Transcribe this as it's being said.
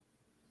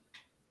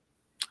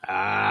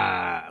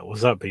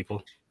What's up,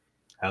 people?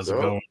 How's it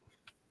So, going?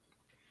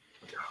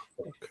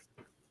 Fuck.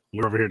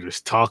 We're over here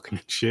just talking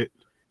and shit.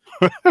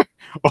 Almost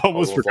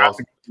almost forgot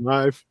to lost. go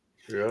live.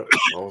 Yeah,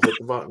 almost hit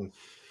the button.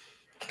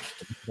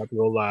 About to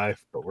go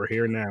live, but we're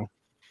here now.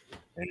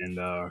 And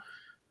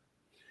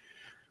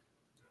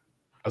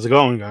how's it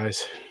going,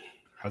 guys?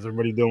 How's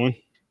everybody doing?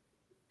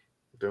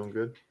 Doing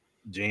good.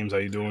 James, how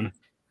you doing?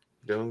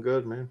 Doing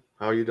good, man.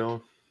 How you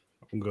doing?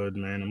 I'm good,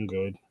 man. I'm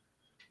good.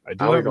 I I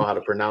do only have know how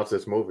to pronounce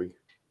this movie.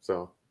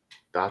 So,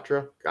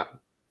 Datra?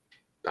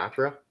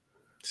 Datra? I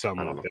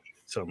something don't like know. that.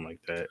 Something like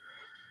that.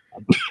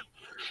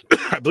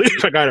 I believe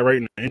I got it right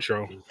in the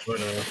intro,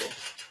 but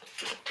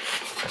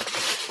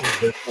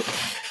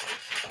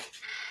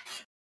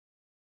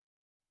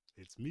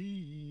it's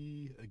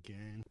me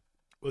again.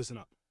 Listen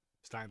up.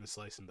 It's time to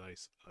slice and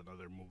dice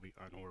another movie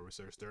on Horror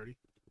Research 30.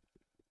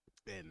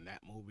 And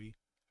that movie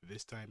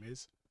this time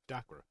is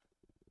Dakra.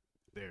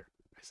 There,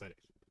 I said it.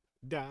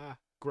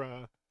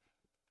 Dakra.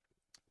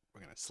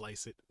 We're gonna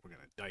slice it. We're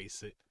gonna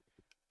dice it.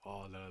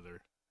 All that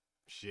other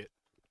shit.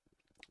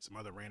 Some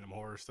other random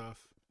horror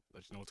stuff.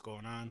 Let you know what's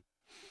going on.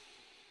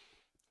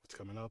 What's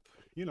coming up.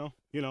 You know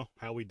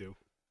how we do.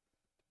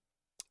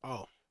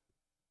 Oh,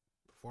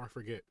 before I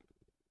forget.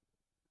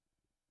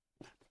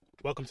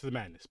 Welcome to the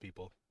madness,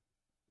 people.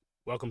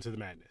 Welcome to the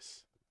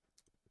madness.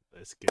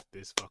 Let's get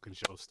this fucking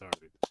show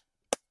started.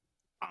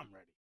 I'm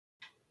ready.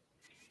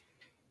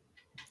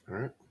 All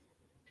right.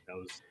 That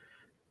was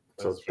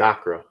So,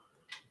 Dakra.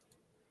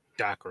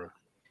 Dakra.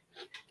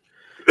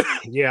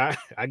 Yeah,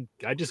 I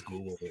just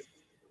googled it.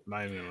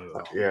 Not even gonna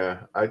lie.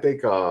 Yeah, I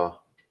think what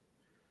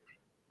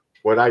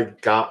I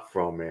got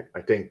from it,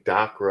 I think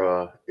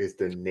Dakra is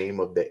the name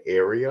of the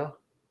area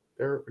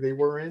they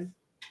were in.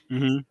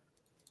 Mm-hmm.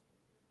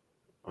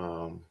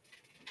 Um,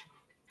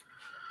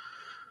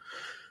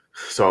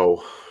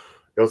 so,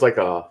 it was like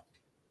a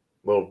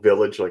little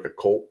village, like a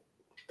cult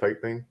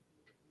type thing.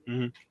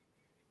 Mm-hmm.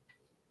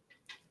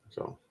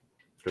 So,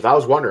 because I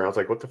was wondering, I was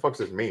like, what the fuck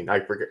does this mean? I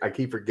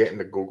keep forgetting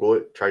to Google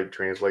it, try to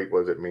translate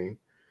what does it mean.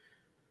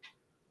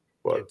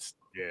 But It's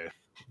yeah.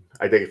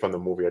 I think from the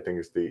movie, I think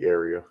it's the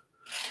area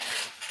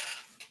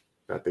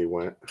that they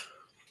went.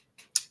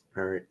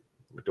 All right.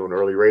 We're doing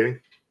early rating.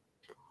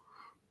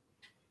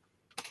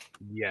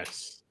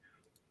 Yes.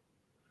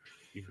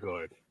 You go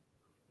ahead.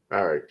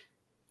 All right.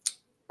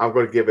 I'm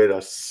going to give it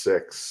a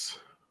 6.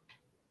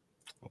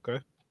 Okay.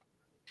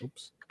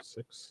 Oops.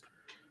 6.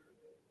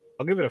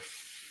 I'll give it a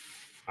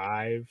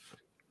 5.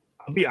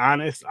 I'll be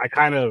honest. I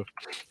kind of,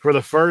 for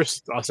the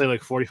first, I'll say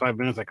like 45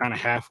 minutes, I kind of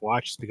half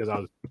watched because I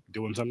was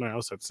doing something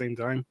else at the same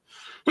time.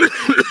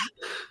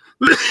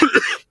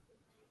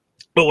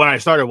 But when I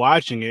started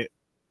watching it,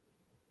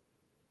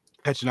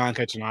 catching on,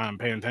 and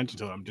paying attention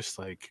to it, I'm just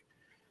like,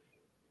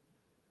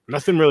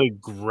 nothing really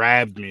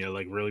grabbed me to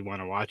like really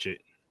want to watch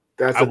it.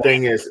 That's I the want,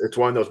 thing is, it's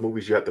one of those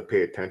movies you have to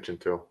pay attention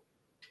to.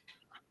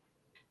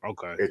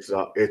 okay. It's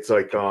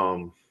like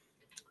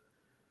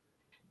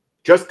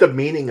just the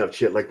meaning of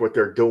shit, like what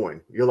they're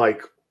doing. You're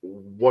like,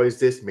 what does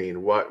this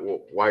mean?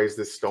 Why is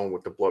this stone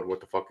with the blood?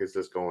 What the fuck is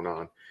this going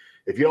on?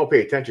 If you don't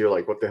pay attention, you're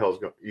like, what the hell's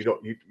going?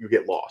 You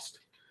get lost.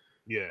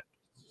 Yeah.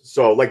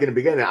 So like in the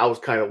beginning, I was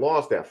kind of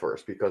lost at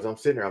first because I'm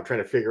sitting there, I'm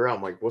trying to figure out,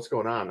 I'm like, what's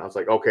going on? I was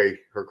like, okay,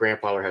 her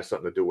grandfather has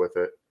something to do with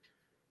it.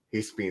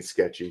 He's being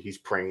sketchy. He's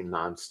praying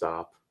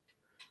nonstop.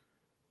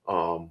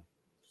 Um,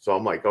 so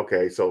I'm like,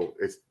 okay, so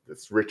it's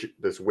this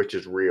witch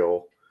is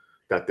real.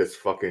 That this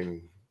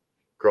fucking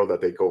girl that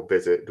they go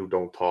visit who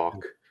don't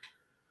talk,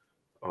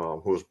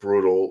 who was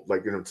brutal.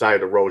 Like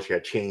inside the road, she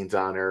had chains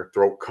on her,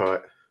 throat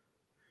cut,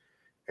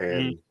 Mm-hmm.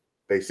 and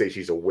they say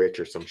she's a witch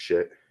or some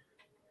shit.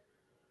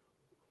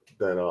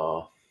 Then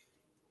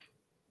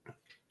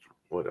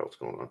what else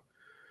going on?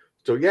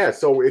 So yeah,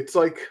 so it's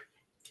like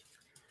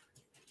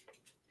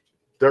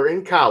they're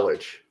in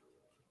college.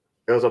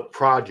 It was a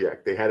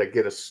project. They had to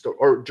get a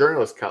or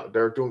journalist.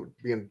 They're doing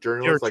being They're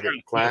journalists like a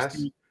friends.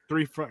 Yes, class.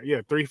 three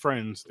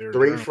friends. They're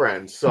Three journalists.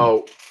 friends.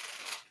 So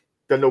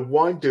then the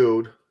one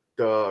dude,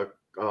 the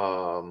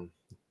um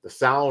the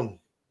sound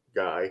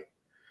guy,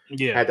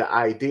 Yeah. had the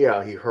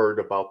idea. He heard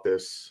about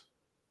this.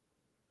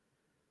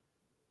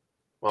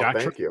 Well,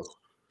 Doctor. thank you.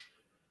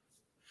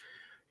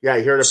 Yeah,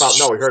 he heard about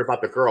he heard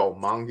about the girl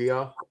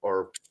Mangia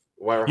or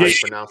whatever how Yeah, you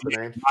pronounce the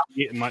name.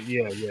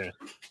 yeah.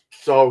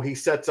 So he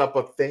sets up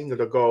a thing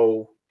to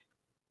go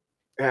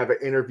have an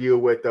interview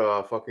with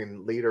the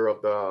fucking leader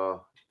of the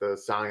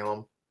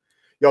asylum.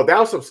 Yo, that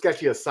was some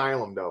sketchy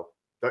asylum though.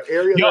 The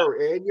area Yo,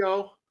 they're in,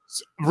 yo.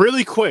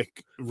 really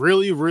quick,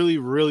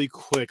 really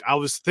quick. I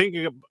was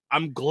thinking.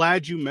 I'm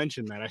glad you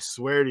mentioned that. I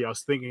swear to you, I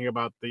was thinking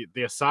about the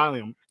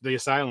asylum,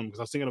 because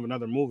I was thinking of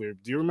another movie.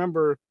 Do you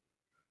remember?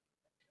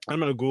 I'm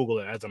gonna Google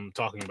it as I'm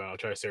talking about. I'll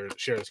try to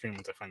share the screen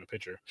once I find the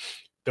picture.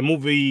 The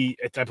movie,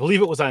 I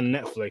believe it was on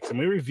Netflix, and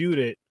we reviewed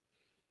it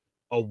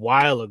a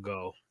while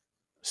ago.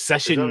 Is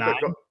Session that 9.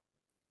 the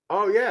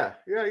Oh yeah.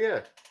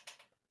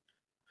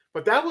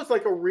 But that was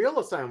like a real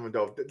asylum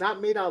though,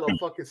 not made out of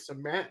fucking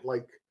cement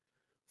like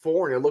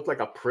foreign. It looked like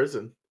a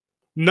prison.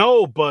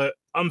 No, but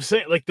I'm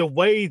saying like the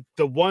way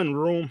the one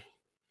room.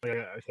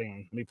 I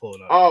think let me pull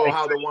it up. Oh, Like,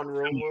 how the one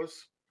room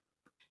was.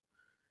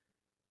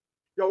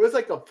 Yo, it's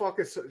like a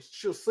fucking.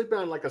 She was sleeping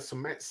on like a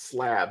cement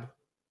slab.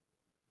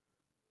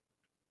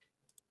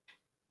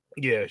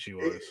 yeah, she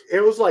was.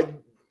 It was like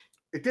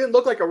it didn't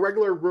look like a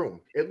regular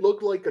room. It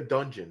looked like a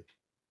dungeon.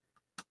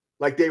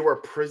 Like they were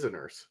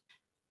prisoners.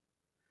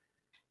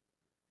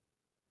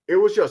 It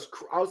was just.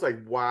 I was like,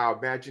 wow,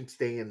 imagine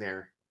staying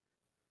there,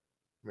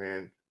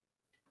 man.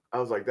 I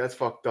was like, that's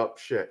fucked up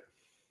shit.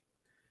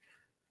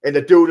 And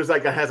the dude is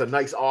like has a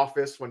nice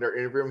office when they're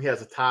interviewing. He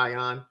has a tie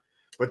on,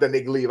 but then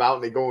they leave out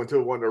and they go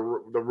into one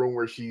of the room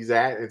where she's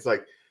at. And it's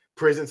like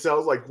prison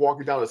cells, like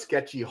walking down a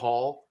sketchy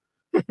hall,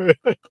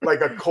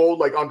 like a cold,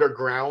 like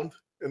underground.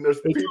 And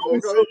there's people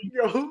going,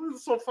 yo, this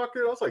is so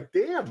fucking. I was like,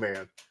 damn,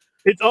 man.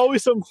 It's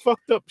always some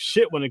fucked up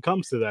shit when it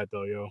comes to that,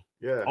 though, yo.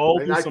 Yeah,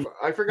 Always and some.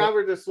 I forgot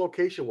where this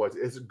location was.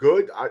 It's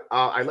good.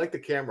 I like the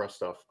camera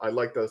stuff. I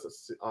like the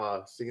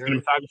scenery,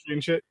 Cinematography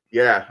and shit.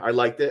 Yeah, I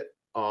liked it.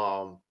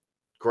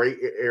 Great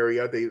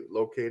area they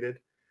located.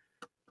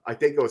 I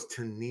think it was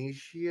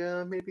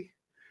Tunisia, maybe.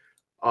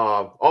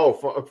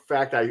 For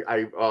fact,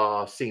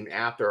 I seen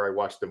after I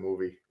watched the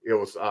movie. It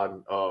was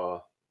on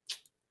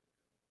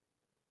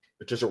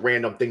just a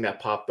random thing that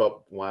popped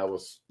up while I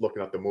was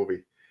looking at the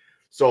movie.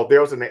 So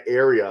there was an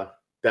area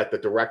that the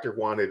director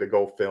wanted to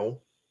go film,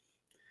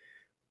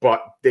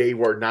 but they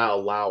were not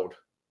allowed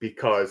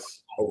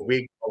because a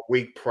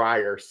week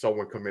prior,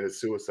 someone committed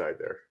suicide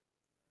there.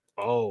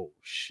 Oh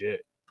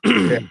shit!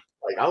 Yeah,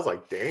 like I was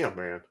like, damn,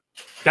 man,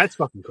 that's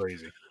fucking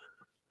crazy.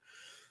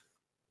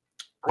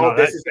 Oh, no,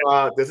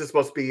 this is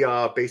supposed to be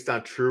based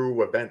on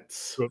true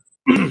events.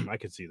 I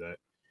could see that.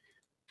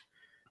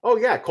 Oh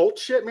yeah, cult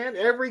shit, man.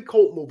 Every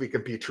cult movie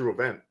can be true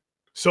event.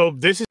 So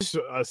this is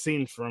a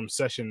scene from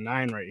Session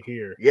 9 right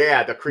here.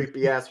 Yeah, the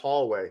creepy ass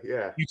hallway.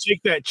 Yeah. You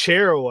take that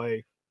chair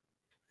away.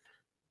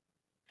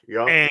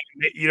 Yeah. And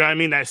you know what I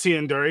mean? That scene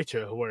in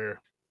Doricha or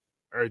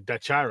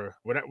Dachara,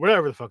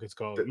 whatever the fuck it's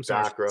called. I'm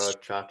sorry.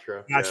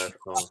 Chatra. Yeah,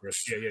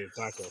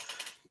 Chakra.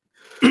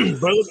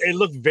 But it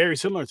looked very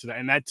similar to that.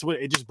 And that's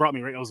what it just brought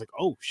me right. I was like,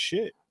 oh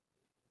shit.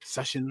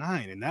 Session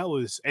 9. And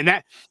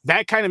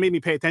that kind of made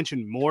me pay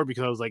attention more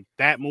because I was like,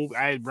 that movie,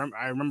 I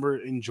remember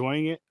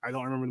enjoying it. I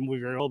don't remember the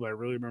movie very well, but I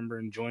really remember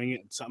enjoying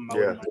it. It's something I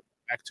would go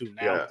back to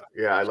now.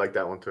 Yeah, I like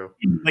that one too.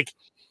 Like,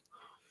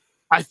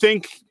 I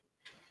think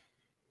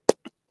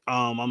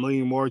I'm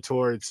leaning more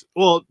towards,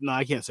 well, no,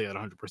 I can't say that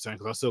 100%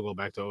 because I'll still go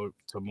back to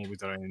movies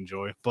that I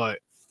enjoy, but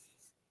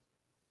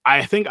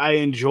I think I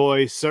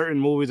enjoy certain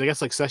movies. I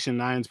guess like Session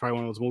 9 is probably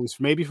one of those movies.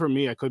 Maybe for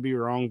me, I could be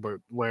wrong, but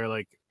where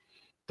like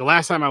the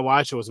last time I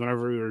watched it was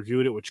whenever we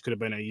reviewed it, which could have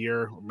been a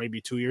year or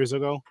maybe 2 years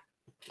ago.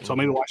 So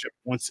maybe watch it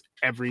once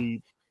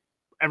every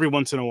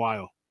once in a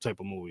while type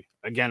of movie.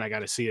 Again, I got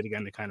to see it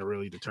again to kind of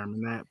really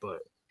determine that. But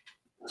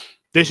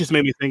this just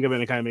made me think of it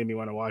and it kind of made me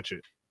want to watch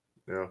it.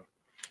 Yeah.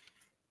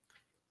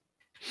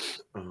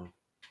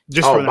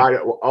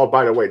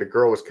 By the way, the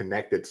girl is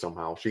connected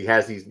somehow. She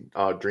has these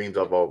dreams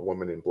of a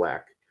woman in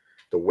black,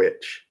 the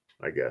witch,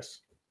 I guess.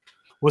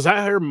 Was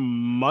that her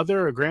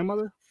mother or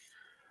grandmother?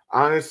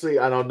 Honestly,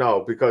 I don't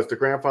know because the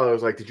grandfather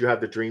was like, "Did you have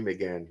the dream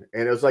again?"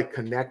 And it was like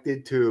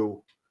connected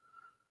to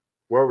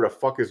wherever the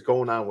fuck is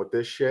going on with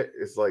this shit.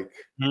 It's like,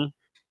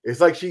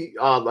 it's like she,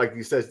 like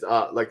you says,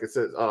 like it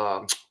says,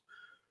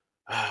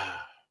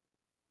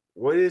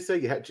 what did it say?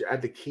 You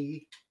had the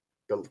key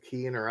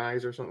in her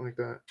eyes or something like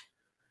that.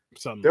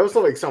 There was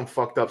like some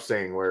fucked up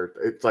saying where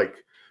it's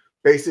like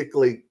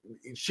basically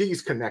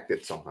she's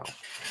connected somehow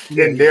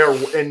in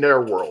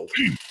their world.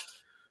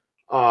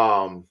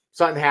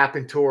 Something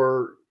happened to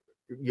her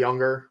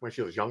when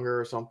she was younger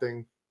or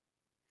something.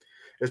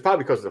 It's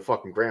probably because of the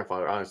fucking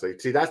grandfather, honestly.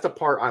 See, that's the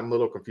part I'm a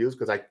little confused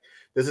because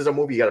this is a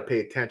movie you got to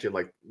pay attention.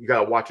 Like you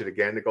got to watch it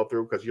again to go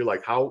through because you're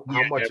like, how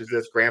much is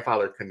this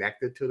grandfather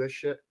connected to this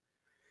shit?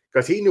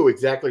 Because he knew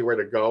exactly where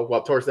to go.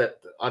 Well, towards that,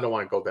 I don't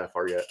want to go that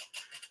far yet,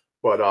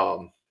 but I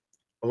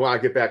want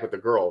to get back with the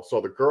girl.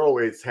 So the girl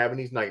is having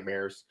these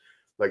nightmares,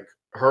 like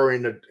her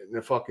in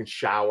the fucking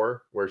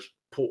shower where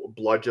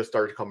blood just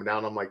started coming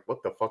down. I'm like,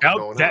 what the fuck is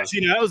going on?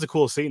 See, that was a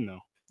cool scene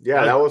though.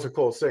 Yeah, that was a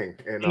cool thing.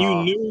 And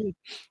you knew,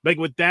 like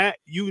with that,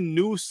 you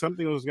knew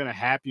something was going to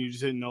happen. You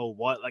just didn't know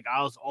what. Like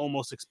I was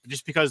almost,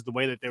 just because the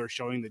way that they were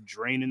showing the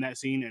drain in that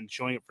scene and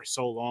showing it for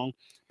so long.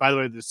 By the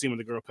way, the scene with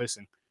the girl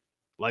pissing,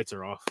 lights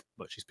are off,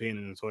 but she's peeing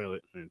in the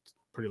toilet and it's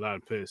pretty loud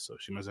piss. So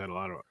she must have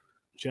had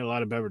she had a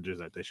lot of beverages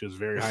that day. She was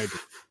very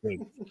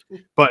hydrated.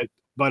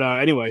 but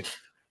anyway,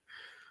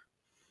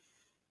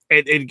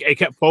 it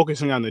kept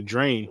focusing on the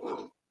drain.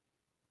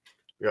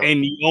 Yep.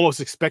 And you almost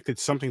expected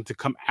something to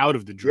come out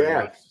of the drain.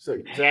 Yeah,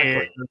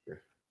 exactly.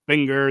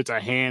 Fingers, a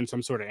hand,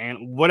 some sort of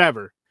animal,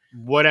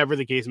 whatever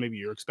the case may be.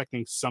 You're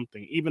expecting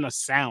something, even a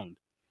sound.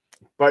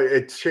 But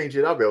it changed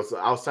it up. It was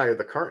outside of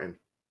the curtain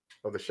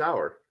of the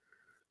shower.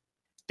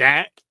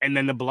 That and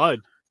then the blood.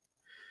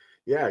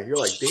 Yeah, you're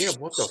like, damn,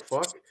 what the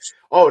fuck?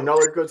 Oh,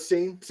 another good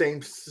scene,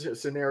 same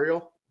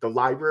scenario, the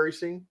library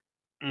scene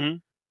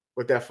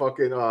with that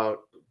fucking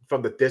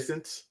from the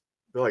distance.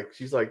 They're like,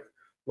 she's like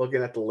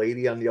looking at the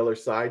lady on the other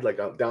side, like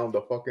down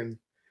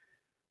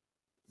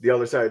the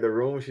other side of the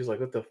room. She's like,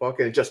 what the fuck?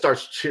 And it just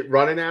starts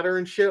running at her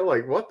and shit.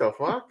 Like, what the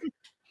fuck?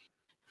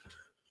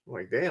 I'm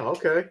like, damn,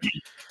 okay.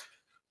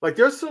 Like,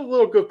 there's some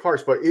little good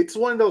parts, but it's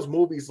one of those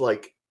movies,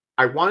 like,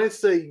 I want to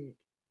say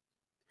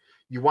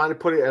you want to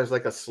put it as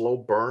like a slow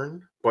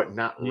burn, but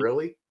not Mhm.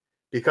 really,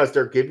 because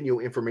they're giving you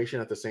information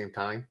at the same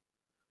time.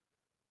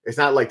 It's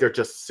not like they're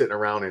just sitting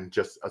around and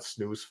just a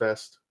snooze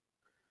fest.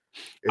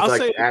 It's I'll like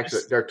say actually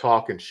this. they're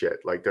talking shit.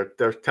 Like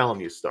they're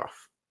telling you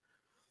stuff.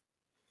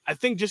 I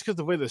think just because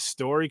the way the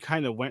story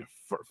kind of went,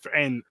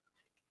 and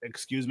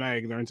excuse my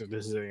ignorance if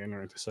this is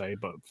ignorant to say,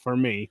 but for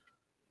me,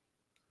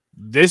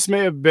 this may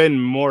have been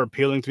more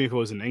appealing to me if it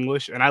was in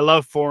English. And I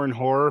love foreign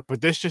horror, but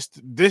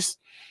this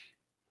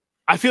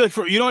I feel like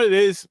for you know what it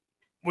is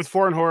with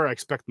foreign horror, I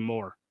expect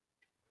more.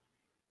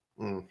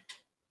 Mm.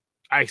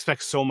 I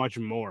expect so much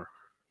more.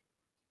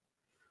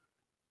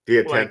 The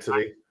Like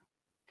intensity.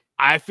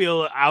 I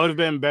feel I would have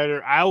been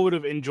better. I would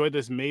have enjoyed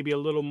this maybe a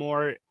little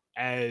more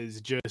as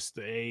just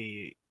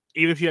a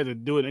even if you had to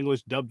do an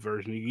English dub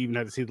version, you even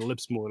had to see the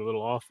lips move a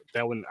little off.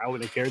 That wouldn't I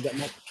wouldn't have cared that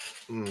much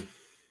Mm.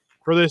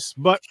 for this,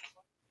 but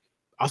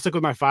I'll stick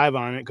with my 5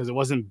 on it because it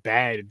wasn't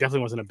bad. It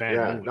definitely wasn't a bad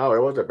Yeah, movie. no,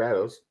 it wasn't bad.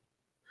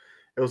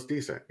 It was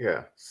decent.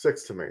 Yeah,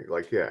 6 to me.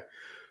 Like, yeah.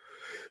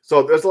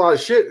 So there's a lot of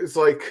shit. It's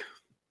like,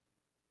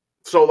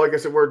 so like I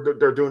said,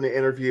 they're doing the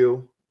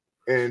interview,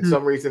 and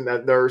some reason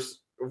that nurse,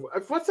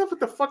 what's up with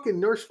the fucking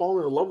nurse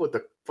falling in love with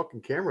the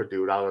fucking camera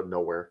dude out of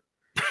nowhere?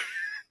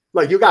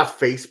 Like, you got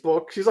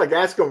Facebook. She's like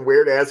asking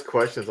weird ass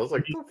questions. I was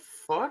like, the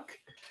fuck?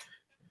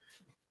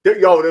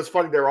 Yo, that's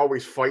funny. They're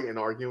always fighting,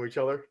 arguing each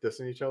other,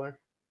 dissing each other.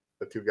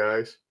 The two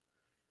guys.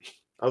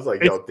 I was like,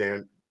 It's yo,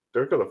 Dan,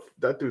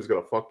 that dude's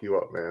gonna fuck you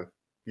up, man.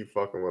 You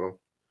fucking with him.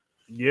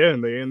 yeah,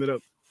 and they ended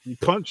up he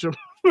punched him.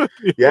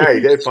 Yeah, he He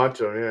did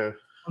punch him. Yeah.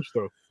 punched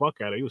the fuck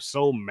out of him. He was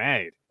so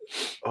mad.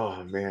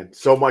 Oh man,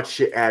 so much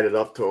shit added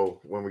up to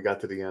when we got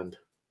to the end.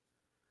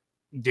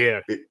 Yeah.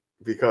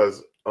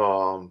 Because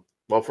well,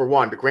 for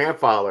one, the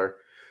grandfather,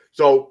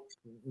 so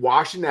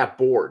washing that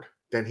board,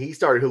 then he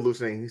started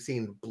hallucinating. He's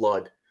seen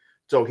blood,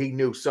 so he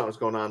knew something's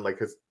going on, like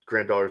his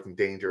granddaughter's in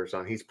danger or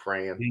something. He's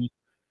praying Mhm.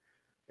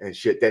 and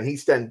shit. Then he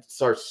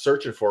starts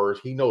searching for her.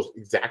 He knows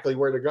exactly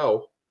where to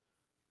go,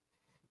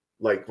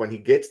 like when he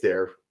gets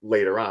there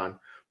later on.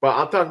 But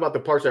I'm talking about the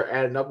parts that are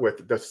adding up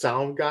with the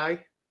sound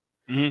guy.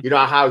 Mhm. You know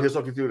how he's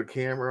looking through the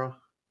camera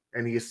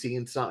and he's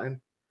seeing something.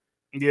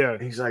 Yeah.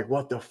 And he's like,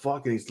 what the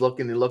fuck? And he's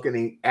looking and looking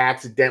and he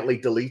accidentally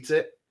deletes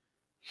it.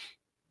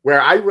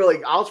 Where I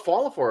was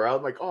falling for it. I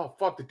was like, oh,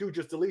 fuck, the dude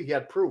just deleted. He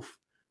had proof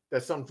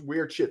that some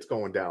weird shit's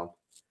going down.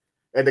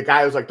 And the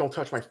guy was like, don't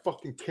touch my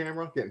fucking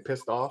camera, getting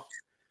pissed off.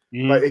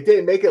 Mhm. But it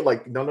didn't make it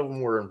like none of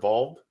them were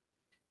involved.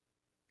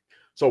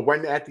 So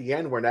when at the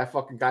end, when that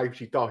fucking guy,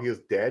 she thought he was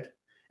dead.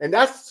 And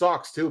that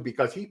sucks too,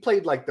 because he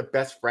played like the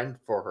best friend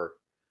for her.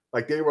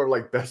 Like they were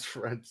like best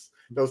friends.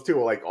 Those two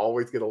will like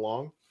always get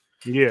along.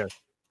 Yeah.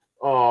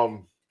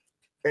 Um,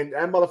 and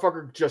that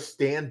motherfucker just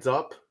stands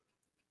up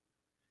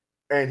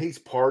and he's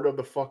part of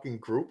the fucking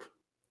group.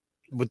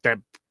 With that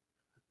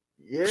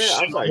Yeah, I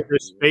shit was all like, over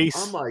his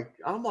face. what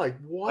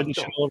Putting the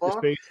shit all over his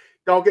fuck? face.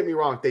 Don't get me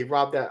wrong, they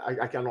robbed that.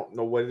 I don't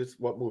know what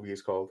movie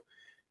it's called.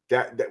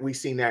 That we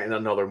seen that in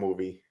another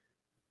movie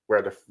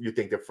where you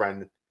think the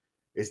friend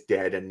is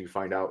dead and you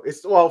find out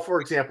it's, well, for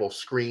example,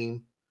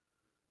 Scream.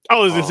 I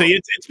was gonna say Um,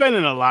 it's been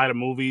in a lot of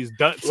movies.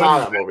 a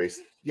lot of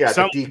movies. Yeah, the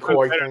Some done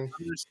decoy better thing. than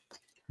others.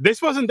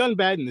 This wasn't done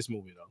bad in this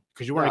movie though,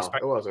 because you weren't No, it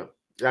expecting wasn't.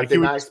 I like did you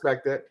were not just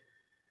expect it.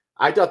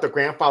 I thought the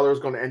grandfather was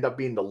going to end up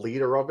being the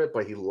leader of it,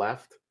 but he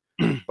left.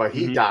 But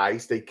he Mhm.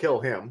 dies. They kill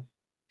him.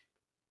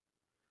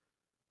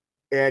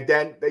 And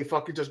then they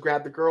fucking just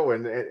grabbed the girl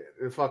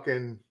and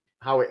fucking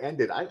how it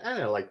ended. I don't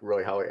know, like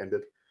really how it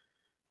ended.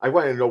 I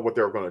wanted to know what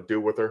they were going to do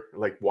with her.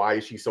 Like, why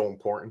is she so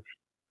important?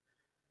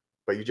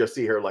 But you just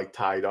see her like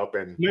tied up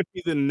and Might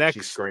be the she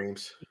next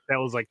screams. that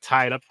was like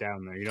tied up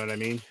down there. You know what I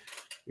mean?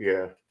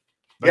 Yeah.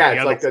 Like Yeah, the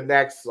it's other like the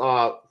next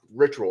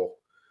ritual.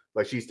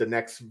 Like she's the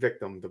next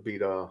victim to be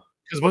the.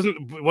 because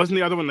wasn't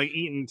the other one like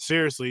eating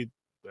seriously?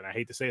 And I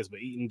hate to say this, but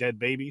eating dead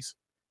babies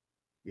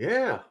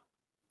Yeah.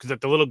 because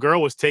that the little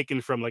girl was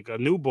taken from like a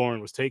newborn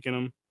was taking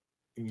them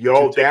to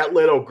Yo, take that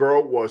little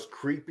girl was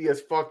creepy as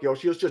fuck. Yo,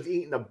 she was just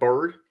eating a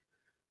bird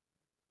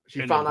she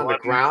and the found on the blood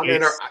in her ground,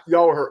 and face.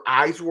 her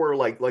eyes were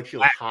like she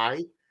was Black, high.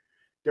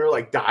 They're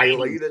like like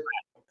alien. dilated.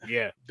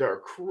 Yeah,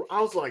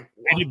 I was like,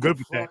 they what did the good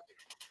with that. fuck?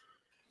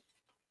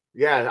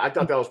 Yeah, I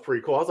thought that was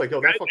pretty cool. I was like,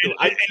 yo, that fucking.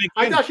 And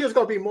I again, thought she was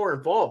gonna be more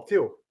involved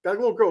too. That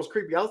little girl was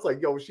creepy. I was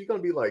like, yo, is she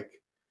gonna be like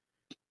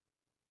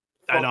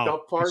I fucked know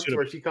up it parts should have.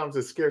 where she comes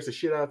and scares the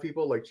shit out of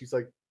people, like she's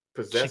like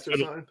She possessed or could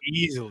have something?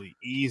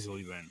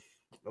 easily been.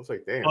 I was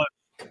like, damn.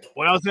 But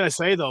what I was gonna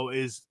say though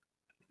is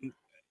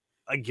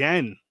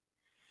again,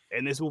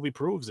 and this movie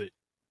proves it.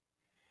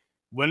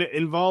 When it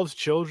involves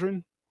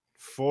children,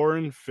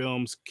 foreign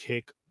films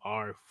kick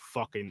our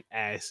fucking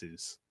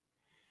asses.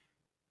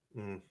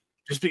 Mm.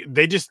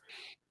 They just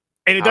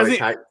and it How they doesn't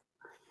type?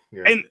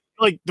 Yeah. and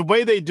like the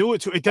way they do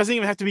it too, it doesn't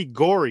even have to be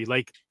gory.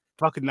 Like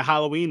fucking the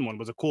Halloween one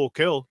was a cool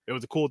kill. It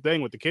was a cool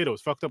thing with the kid. It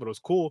was fucked up, but it was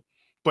cool.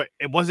 But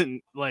it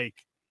wasn't like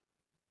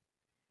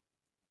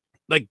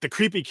the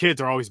creepy kids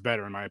are always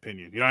better in my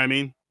opinion. You know what I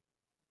mean?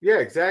 Yeah,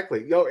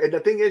 exactly. Yo, and the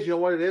thing is, you know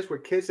what it is?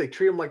 With kids, they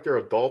treat them like they're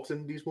adults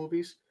in these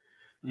movies.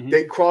 Mhm.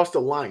 They cross the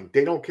line.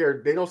 They don't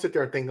care. They don't sit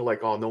there and think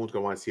like, oh, no one's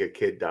gonna want to see a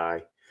kid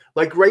die.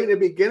 Like right in the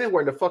beginning,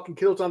 when the fucking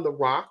kid's on the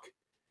rock,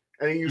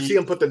 and then you see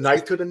him put the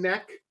knife to the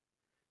neck,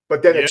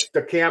 but then Yeah.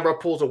 the camera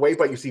pulls away,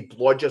 but you see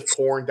blood just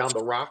pouring down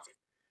the rock.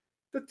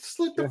 That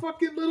slit the Yeah.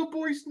 fucking little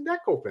boy's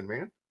neck open,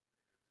 man.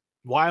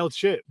 Wild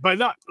shit. But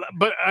not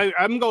but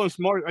I'm going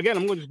smart again,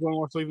 I'm just going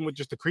more so even with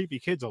just the creepy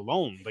kids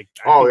alone. Like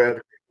I Oh think yeah,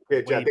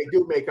 they're kids, yeah, way they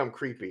do make them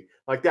creepy.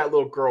 Like that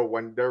little girl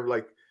when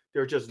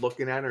they're just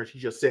looking at her, and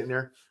she's just sitting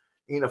there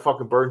eating a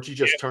fucking bird, and she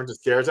just turns and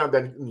stares at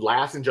them, then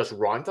laughs and just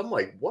runs. I'm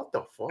like, what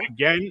the fuck?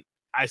 again,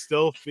 I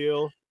still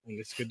feel, and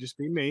this could just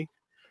be me,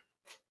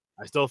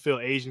 I still feel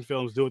Asian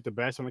films do it the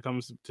best when it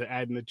comes to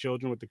adding the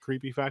children with the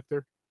creepy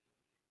factor.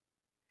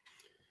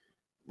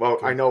 Well,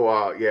 I 'Cause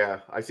know,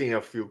 yeah, I've seen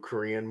a few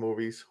Korean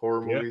movies,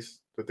 horror yeah, movies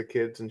with the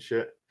kids and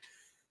shit.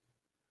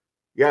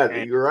 Yeah,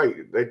 and you're right.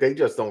 They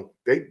just don't.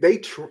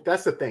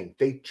 That's the thing.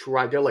 They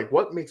try. They're like,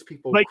 what makes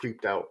people like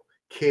creeped out?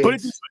 put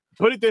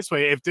it this Kids.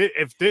 way,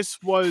 if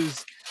this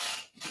was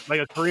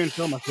like a Korean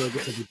film, I feel like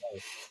this would be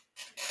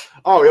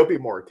better. Oh, it'll be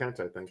more intense.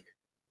 I think.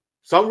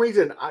 Some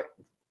reason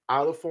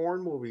out of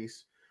foreign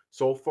movies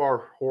so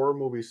far, horror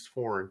movies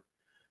foreign,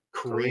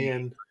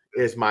 Korean. Korean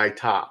is my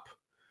top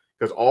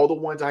because all the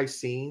ones I've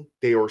seen,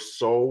 they are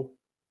so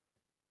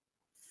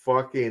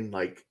fucking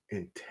like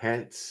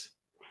intense,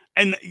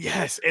 And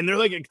yes, and they're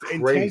like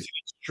intense crazy. and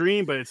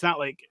extreme, but it's not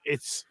like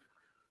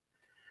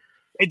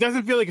it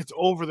doesn't feel like it's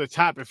over the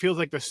top. It feels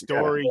like the Yeah,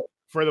 story,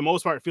 for the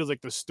most part, it feels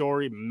like the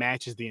story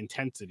matches the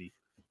intensity.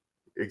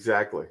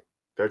 exactly.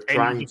 They're And you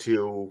trying just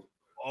to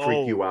freak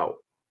oh you out.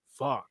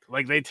 fuck.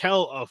 Like they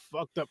tell a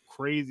fucked up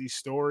crazy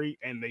story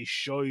and they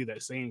show you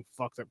that same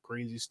fucked up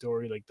crazy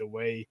story like the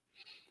way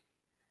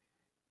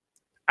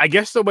I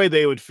guess the way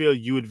they would feel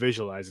you would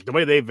visualize it. The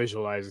way they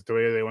visualize it, the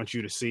way they want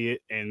you to see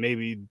it and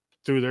maybe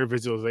through their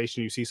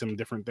visualization you see some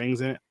different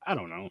things in it. I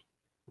don't know.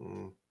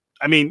 Mm.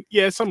 I mean,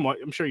 yeah, somewhat.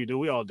 I'm sure you do.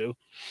 We all do.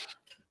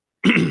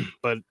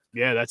 But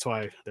yeah, that's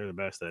why they're the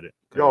best at it.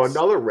 No, 'Cause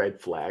another red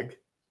flag.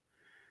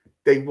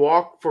 They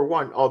walk for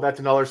one. Oh, that's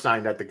another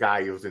sign that the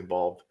guy who was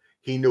involved,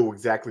 he knew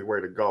exactly where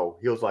to go.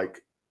 He was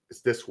like,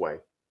 "It's this way."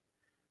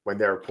 When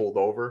they're pulled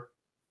over,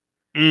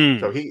 so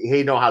mm,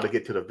 he know how to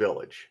get to the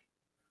village.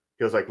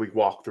 He was like, "We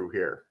walk through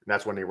here," and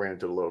that's when they ran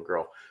into the little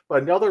girl.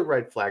 But another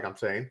red flag, I'm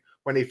saying,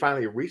 when they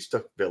finally reached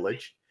the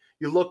village,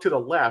 you look to the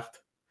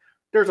left.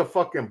 There's a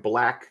fucking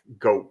black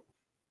goat.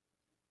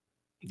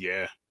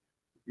 yeah.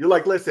 You're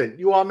like, listen,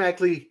 you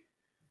automatically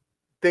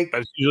think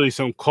That's usually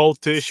some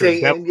cultish or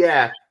devil Satan.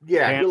 Yeah,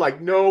 yeah. camp. You're like,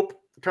 nope.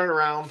 Turn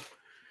around.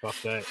 Fuck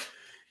that.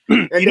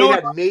 And You they know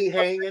what? had meat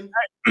hanging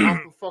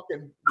off the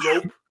fucking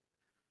rope.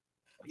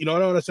 You know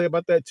what I want to say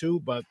about that too?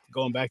 But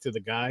going back to the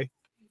guy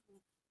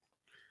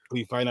who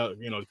you find out,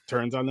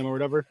 turns on them or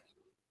whatever.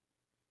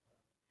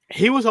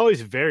 He was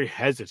always very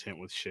hesitant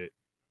with shit.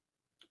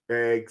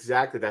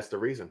 Exactly. That's the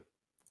reason.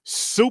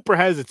 Super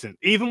hesitant.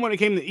 Even when it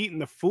came to eating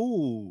the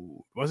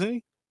food, wasn't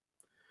he?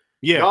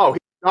 Yeah,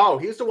 No,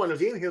 he's the one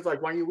who's eating. He was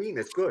like, "Why are you eating?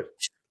 It's good."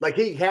 Like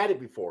he had it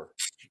before.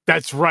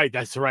 that's right.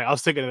 That's right. I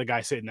was thinking of the guy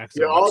sitting next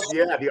to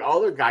Yeah, him. yeah. The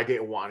other guy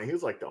didn't want it. He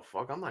was like, "The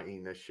fuck? I'm not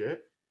eating this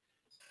shit."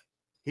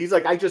 He's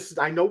like,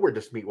 I know where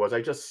this meat was.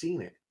 I just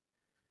seen it.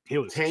 He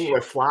It's was hanging killing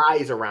with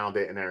flies around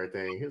it and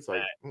everything. He was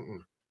like, mm-mm.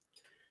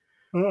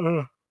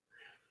 that.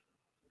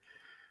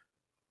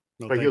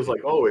 No, But he thank was you.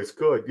 like, "Oh, it's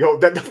good." Yo,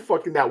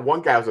 that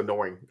one guy was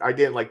annoying. I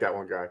didn't like that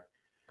one guy.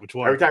 Which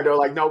Every one? time they're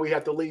like, "No, we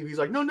have to leave," he's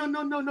like, "No, no,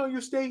 no, no, no,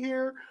 you stay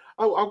here.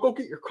 I'll go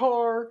get your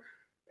car."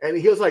 And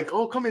he was like,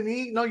 "Oh, come and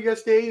eat. No, you gotta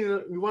stay.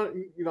 You want,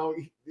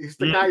 he's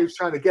the guy who's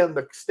trying to get him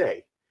to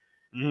stay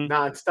Mm-hmm.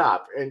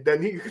 nonstop." And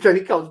then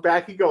he comes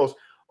back. He goes,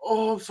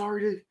 "Oh, I'm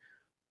sorry.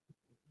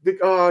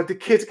 The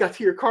kids got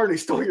to your car and they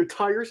stole your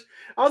tires."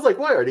 I was like,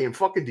 "What? Are they in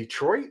fucking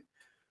Detroit?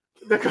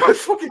 The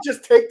guys fucking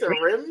just take their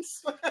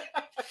rims?"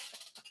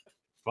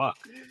 Fuck.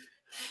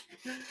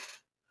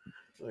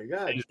 Like,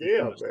 God They just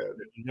damn,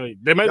 man.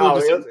 they might as well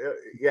No, just.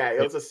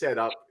 it was a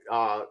setup.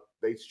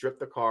 They stripped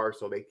the car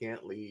so they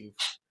can't leave.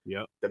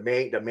 Yep, The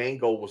main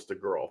goal was the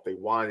girl. They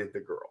wanted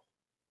the girl.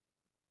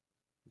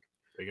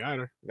 they got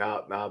her.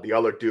 Now the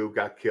other dude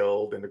got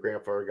killed and the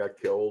grandfather got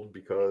killed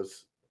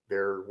because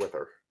they're with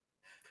her.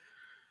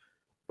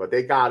 But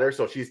they got her,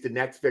 so she's the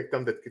next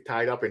victim that get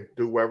tied up and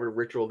do whatever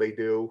ritual they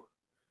do.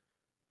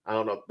 I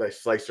don't know. They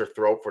slice her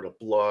throat for the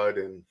blood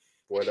and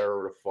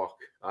whatever the fuck.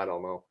 I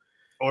don't know.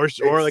 Or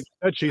like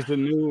I said, she's the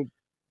new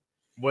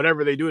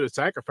whatever they do to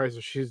sacrifice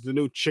her. She's the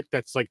new chick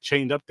that's like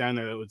chained up down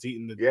there that was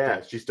eating the.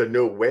 Yeah, she's the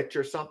new witch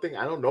or something.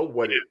 I don't know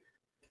what it.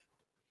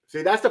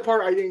 See, that's the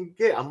part I didn't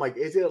get. I'm like,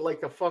 is it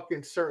like a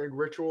fucking certain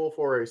ritual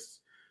for a I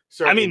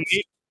certain mean,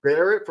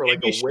 Barrett for like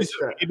Maybe a witch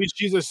that maybe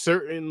she's a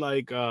certain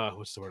like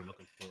what's the word I'm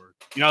looking for?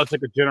 You know, it's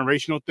like a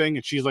generational thing,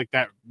 and she's like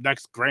that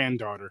next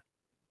granddaughter.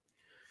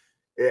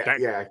 yeah, That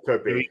yeah, it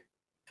could be.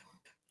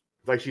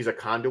 Like she's a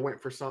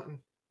conduit for something.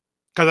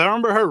 because I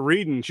remember her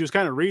reading. She was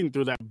kind of reading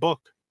through that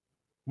book,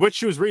 which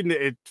she was reading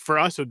it for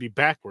us would be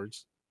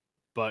backwards,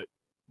 but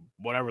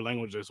whatever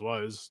language this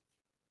was.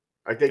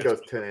 I think it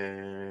was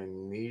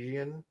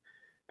Tunisian.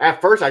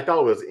 At first, I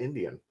thought it was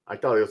Indian. I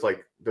thought it was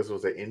like this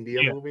was an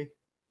India movie.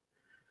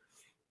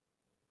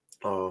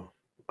 Oh,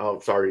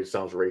 sorry, it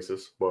sounds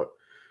racist, but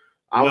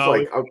I was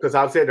like, because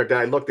I was saying that, then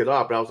I looked it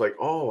up, and I was like,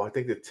 oh, I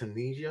think the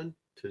Tunisian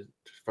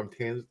from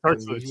Tunisia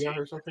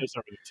or something.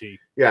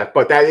 Yeah,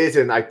 but that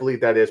isn't. I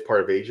believe that is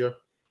part of Asia.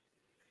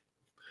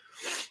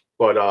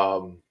 But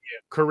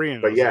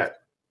Korean. But yeah,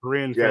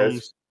 Korean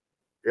films.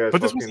 Yeah, but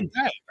this wasn't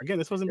bad. Again,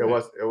 this wasn't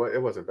bad.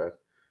 It wasn't bad.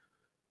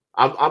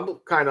 I'm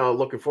kind of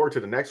looking forward to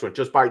the next one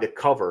just by the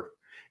cover.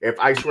 If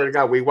I swear to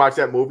God, we watch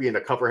that movie and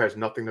the cover has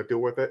nothing to do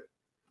with it,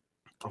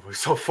 I was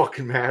so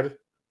fucking mad.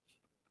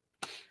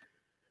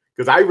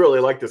 Because I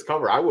really like this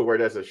cover. I would wear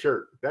it as a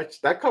shirt.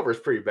 That cover is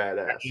pretty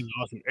badass.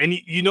 Awesome. And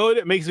you know what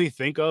it makes me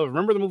think of?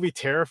 Remember the movie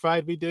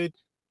Terrified we did?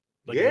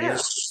 Like yeah.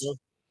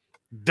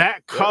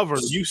 That cover,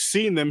 you've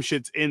seen them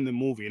shits in the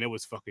movie, and it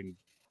was fucking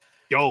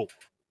dope.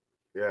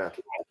 Yeah.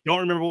 Don't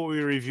remember what we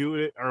reviewed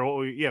it or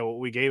what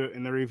we gave it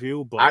in the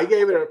review, but I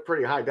gave it a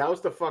pretty high. That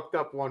was the fucked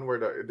up one where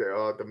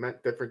the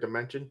different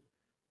dimension in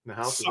the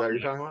house. Is that what you're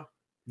talking about?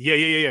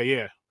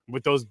 Yeah.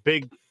 With those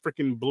big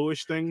freaking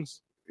bluish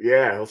things.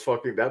 Yeah,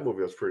 that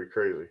movie was pretty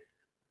crazy.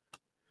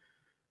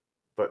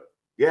 But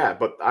yeah,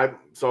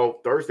 so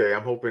Thursday,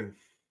 I'm hoping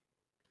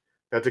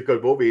that's a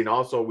good movie. And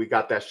also we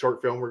got that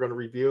short film we're gonna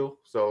review.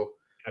 So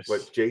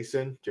with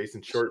Jason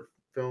short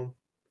film.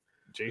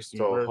 Jason.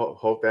 So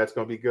hope that's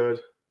gonna be good.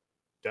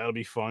 That'll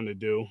be fun to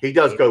do. He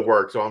does good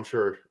work, so I'm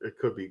sure it's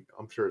gonna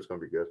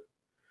be good.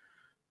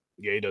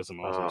 Yeah, he does some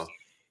awesome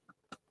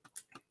stuff.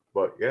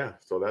 But yeah,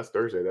 so that's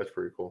Thursday. That's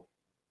pretty cool.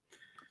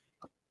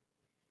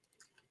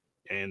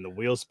 And the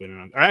wheel spinning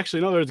on.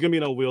 Actually, no, there's gonna be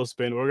no wheel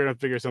spin. We're gonna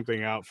figure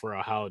something out for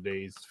our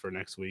holidays for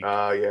next week.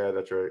 Yeah,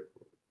 that's right.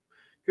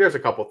 Here's a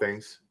couple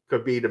things.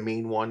 Could be the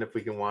Mean One if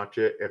we can watch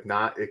it. If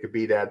not, it could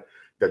be the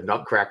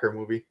Nutcracker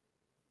movie.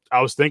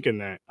 I was thinking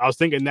that,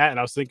 and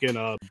I was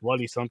thinking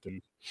Bloody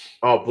something.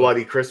 Oh,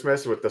 Bloody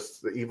Christmas with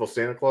the evil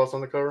Santa Claus on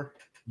the cover.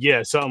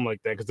 Yeah, something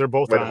like that because they're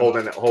both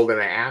holding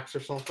an axe or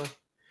something.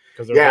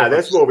 Yeah,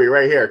 this movie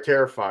right here,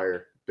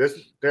 Terrifier.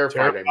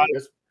 Terrified. I mean,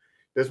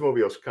 this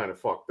movie was kind of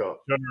fucked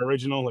up. The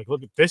original, like,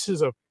 look, this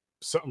is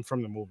something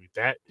from the movie.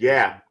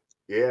 Yeah,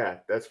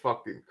 that's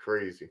fucking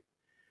crazy.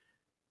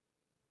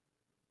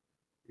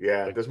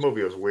 Yeah, like, this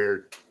movie was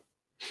weird.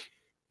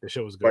 The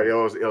show was good, but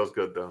it was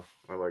good though.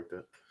 I liked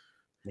it.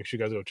 Make sure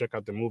you guys go check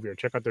out the movie or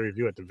check out the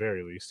review at the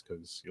very least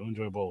because you'll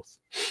enjoy both.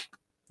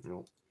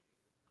 Nope.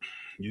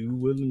 You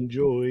will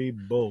enjoy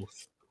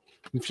both.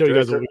 I'm sure you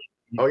guys.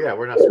 Oh yeah,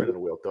 we're not spinning the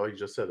wheel though. You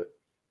just said it.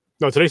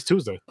 No, today's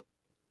Tuesday.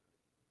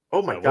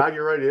 Oh my God,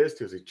 you're right. It is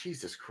Tuesday.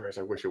 Jesus Christ,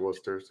 I wish it was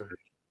Thursday.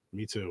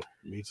 Me too.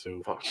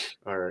 Fuck.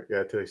 All right,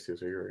 yeah, today's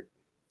Tuesday. You're right.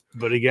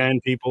 But again,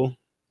 people.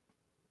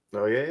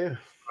 Oh yeah.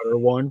 Other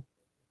one,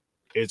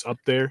 it's up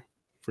there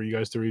for you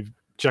guys to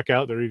check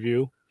out the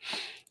review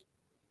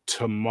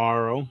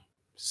tomorrow,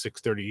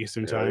 6:30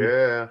 Eastern time.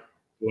 Yeah.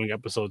 Doing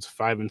episodes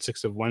 5 and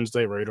 6 of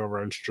Wednesday right over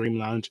on Stream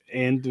Lounge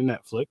and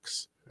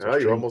Netflix. So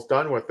you're almost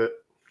done with it.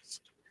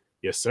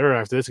 Yes, sir.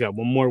 After this, got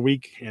one more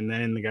week, and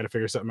then they got to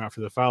figure something out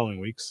for the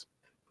following weeks.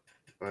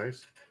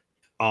 Nice.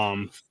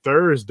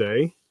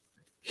 Thursday.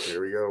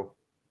 Here we go.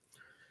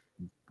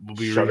 We'll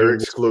be Shudder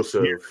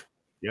exclusive. Here.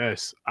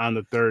 Yes, on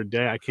the third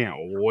day. I can't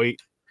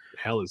wait.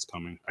 Hell is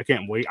coming. I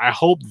can't wait. I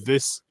hope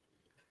this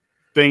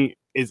thing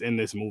is in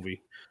this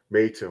movie.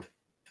 Me too.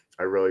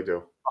 I really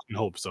do.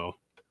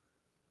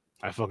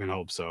 I fucking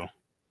hope so.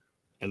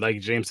 And like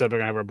James said, we're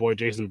gonna have our boy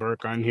Jason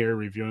Burke on here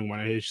reviewing one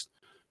of his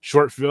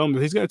short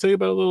films. He's gonna tell you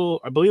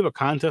about a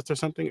contest or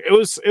something. It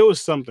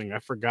was something. I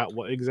forgot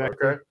what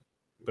exactly. Okay.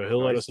 But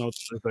he'll let us know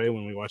Thursday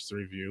when we watch the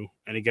review.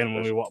 And again,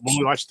 when we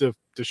watch the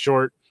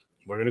short,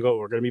 we're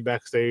gonna be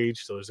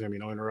backstage, so there's gonna be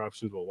no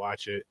interruptions. We'll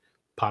watch it,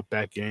 pop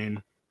back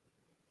in,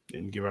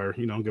 and give our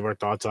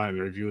thoughts on it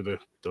and review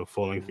the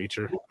full length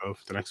feature of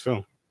the next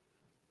film.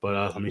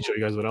 But let me show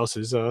you guys what else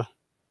is out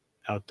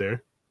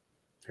there.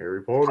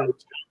 Harry Potter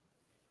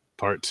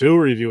Part 2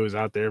 review is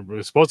out there. It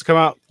was supposed to come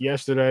out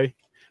yesterday,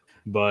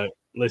 but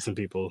listen,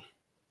 people,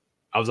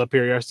 I was up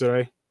here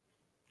yesterday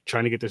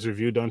trying to get this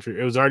review done for you.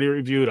 It was already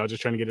reviewed. I was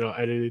just trying to get it all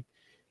edited.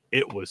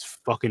 It was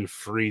fucking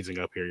freezing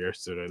up here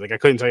yesterday. Like, I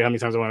couldn't tell you how many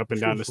times I went up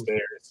and down the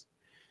stairs.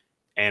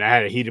 And I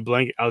had a heated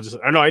blanket. I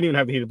didn't even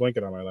have the heated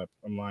blanket on my lap.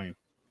 I'm lying.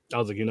 I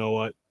was like, you know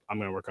what? I'm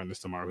going to work on this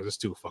tomorrow because it's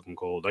too fucking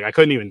cold. Like, I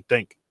couldn't even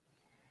think.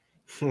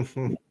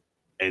 And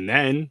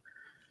then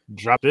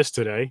drop this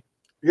today.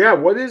 Yeah,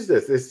 what is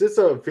this? Is this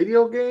a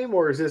video game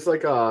or is this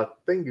like a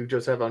thing you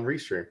just have on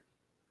Restream?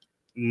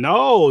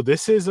 No,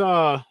 this is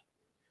the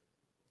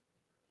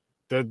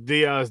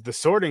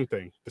sorting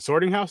thing, the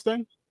sorting house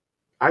thing.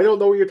 I don't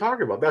know what you're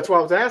talking about. That's why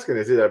I was asking.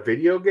 Is it a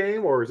video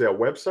game or is it a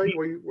website?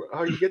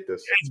 How you get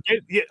this?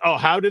 Oh,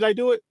 how did I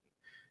do it?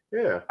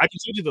 Yeah. I can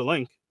send you the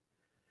link.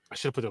 I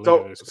should have put the link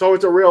in So this. so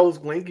it's a real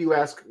link. You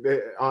ask.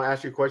 I'll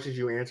ask you questions.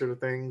 You answer the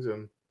things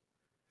and.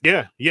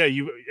 Yeah.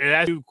 It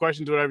asks you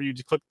questions, whatever. You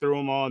just click through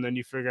them all, and then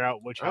you figure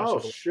out which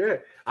house. Oh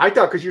shit! I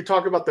thought because you're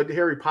talking about the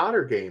Harry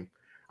Potter game.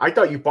 I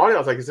thought you bought it. I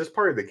was like, is this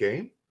part of the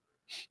game?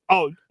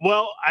 Oh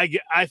well,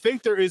 I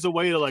think there is a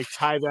way to like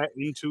tie that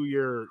into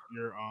your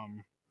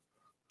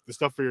the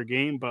stuff for your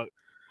game, but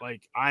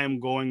like I am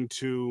going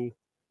to.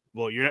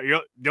 Well,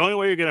 you're the only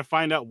way you're gonna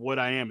find out what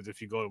I am is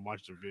if you go and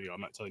watch the video.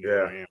 I'm not telling you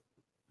what I am.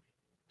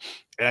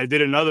 And I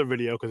did another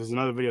video because there's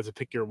another video to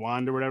pick your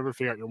wand or whatever,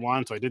 figure out your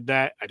wand. So I did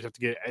that. I just have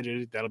to get it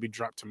edited. That'll be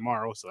dropped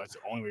tomorrow. So that's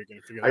the only way you're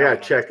gonna figure it out. I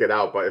gotta check it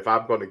out. But if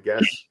I'm gonna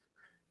guess,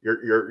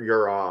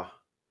 you're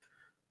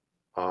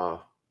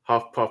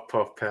huff puff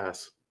puff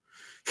pass.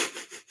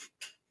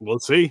 We'll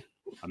see.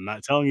 I'm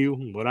not telling you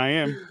what I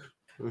am.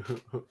 All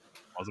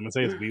I'm gonna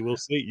say is we will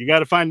see. You got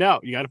to find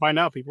out. You got to find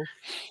out, people.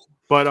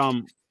 But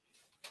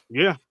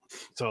yeah.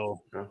 So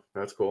yeah,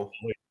 that's cool.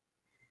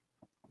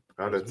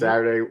 Then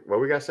Saturday. What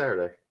we got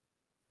Saturday?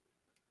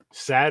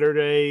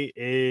 Saturday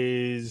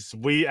is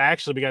we got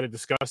to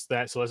discuss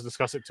that. So let's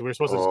discuss it too. We're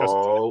supposed to discuss.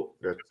 Oh,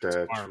 that's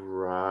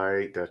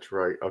right. That's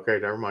right. Okay,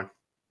 never mind.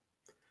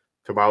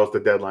 Tomorrow's the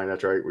deadline.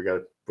 That's right. We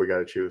got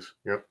to choose.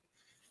 Yep.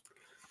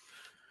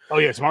 Oh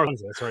yeah, tomorrow's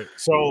Wednesday. That's right.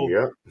 So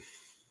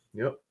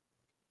yep.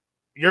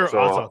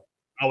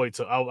 I'll wait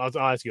till I'll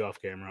ask you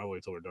off camera. I'll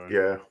wait till we're done.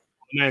 Yeah.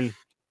 And then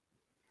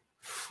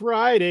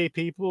Friday,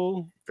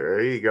 people.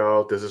 There you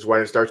go. This is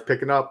when it starts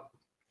picking up.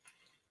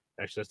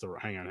 Actually,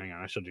 that's hang on.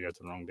 I showed you guys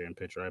the wrong damn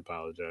picture. I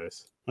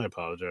apologize.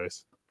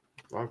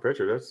 Wrong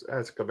picture.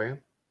 That's Caban.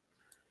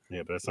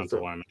 Yeah, but that's not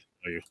the one I meant to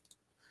tell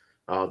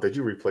you. Did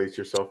you replace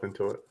yourself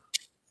into it?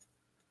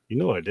 You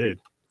know I did.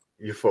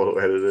 You photo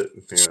edited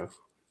it. Yeah.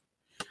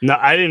 No,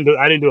 I didn't do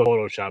a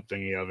Photoshop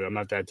thingy of it. I'm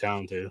not that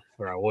talented,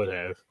 or I would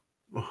have.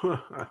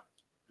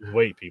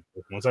 Wait,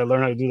 people. Once I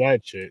learn how to do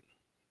that shit,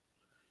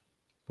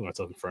 put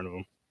myself in front of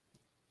them.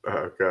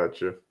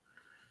 Gotcha.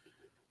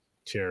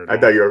 Cheer. I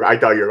thought you were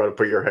going to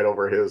put your head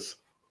over his.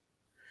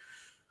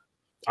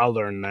 I'll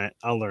learn that.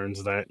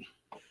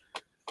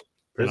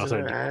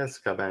 Prisoner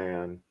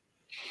Azkaban.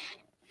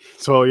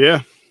 So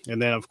yeah,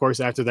 and then of course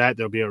after that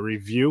there'll be a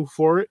review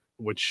for it,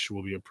 which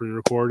will be a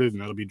pre-recorded,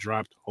 and that'll be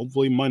dropped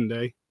hopefully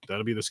Monday.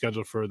 That'll be the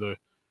schedule for the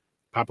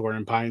Popcorn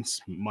and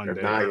Pints Monday.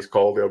 If not, he's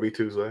cold. It'll be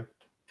Tuesday.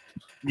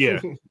 Yeah,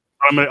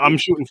 I'm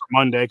shooting for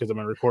Monday because I'm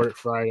gonna record it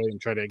Friday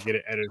and try to get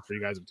it edited for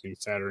you guys between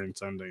Saturday and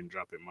Sunday and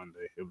drop it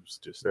Monday. It was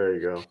just there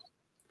you go.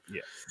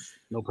 Yeah,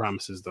 no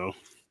promises though.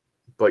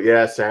 But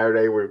yeah,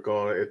 Saturday we're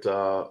going.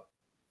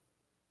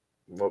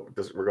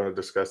 We're going to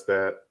discuss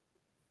that.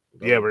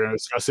 Yeah, we're going to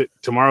discuss it.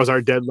 Tomorrow's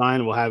our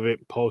deadline. We'll have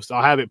it post.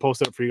 I'll have it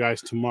posted up for you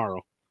guys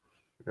tomorrow.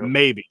 Yep.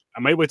 Maybe I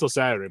might wait till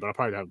Saturday, but I'll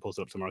probably have it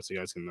posted up tomorrow so you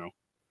guys can know.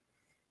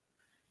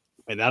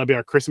 And that'll be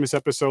our Christmas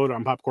episode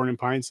on Popcorn and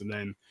Pints. And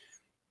then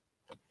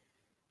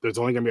there's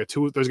only going to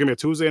be a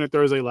Tuesday and a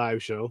Thursday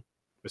live show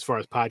as far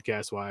as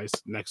podcast wise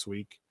next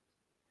week.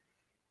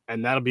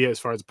 And that'll be it as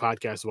far as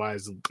podcast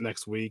wise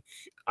next week.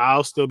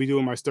 I'll still be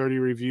doing my sturdy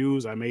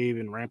reviews. I may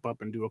even ramp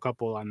up and do a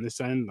couple on this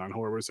end on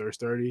Horror Research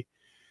 30.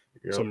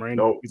 Yep. Some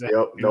random.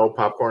 No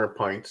Popcorn and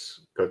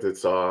Pints because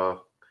it's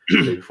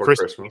before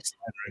Christmas.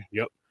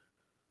 Yep.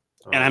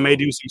 And I may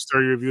do some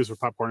sturdy reviews for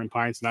Popcorn and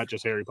Pints, not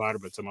just Harry Potter,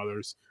 but some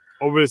others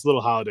over this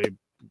little holiday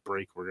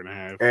break we're gonna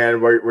have.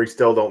 And we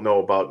still don't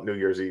know about New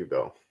Year's Eve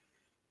though.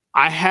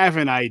 I have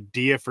an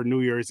idea for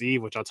New Year's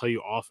Eve, which I'll tell you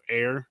off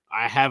air.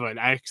 I have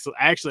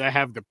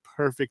the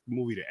perfect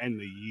movie to end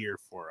the year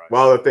for us.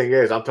 Well, the thing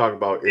is, I'm talking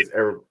about if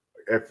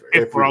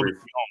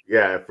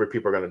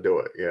people are gonna do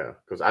it, yeah,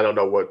 because I don't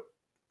know what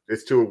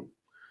it's too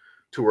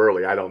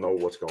early. I don't know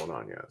what's going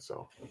on yet,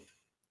 so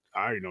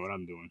I already know what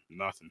I'm doing.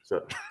 Nothing.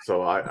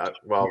 So I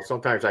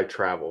sometimes I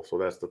travel, so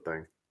that's the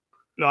thing.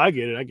 No, I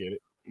get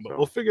it. But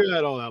we'll figure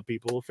that all out,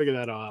 people. We'll figure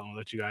that all out and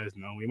let you guys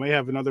know. We may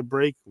have another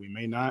break. We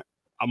may not.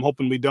 I'm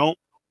hoping we don't.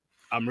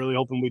 I'm really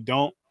hoping we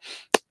don't.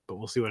 But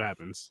we'll see what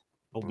happens.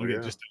 Hopefully we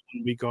get just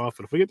 1 week off.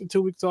 But if we get the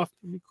 2 weeks off,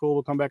 it'll be cool.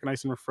 We'll come back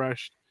nice and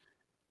refreshed.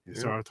 And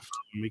start the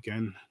following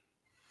weekend.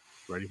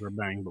 Ready for a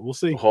bang. But we'll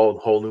see.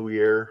 Whole new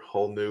year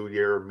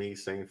of me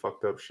saying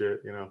fucked up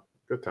shit,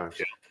 Good times.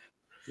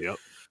 Yeah.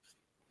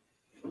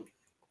 Yep.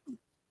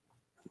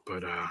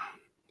 But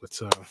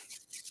let's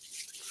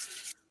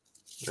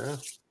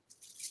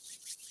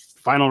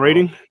final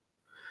rating.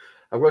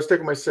 I'm gonna stick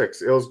with my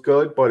 6. It was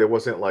good, but it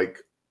wasn't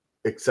like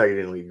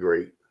excitingly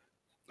great.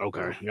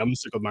 Okay. Yeah, I'm gonna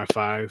stick with my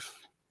 5.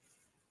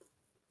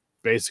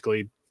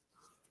 Basically,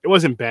 it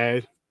wasn't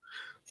bad.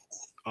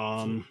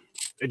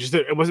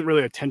 It wasn't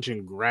really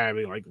attention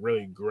grabbing, like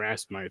really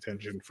grasped my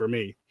attention for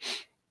me.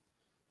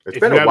 It's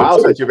been a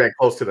while since you've been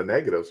close to the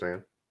negatives,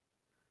 man.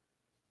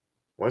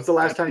 When's the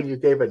last time you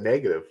gave a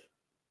negative?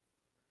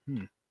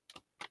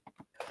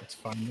 Let's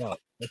find out.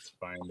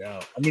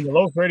 I mean, the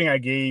lowest rating I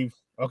gave.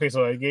 Okay,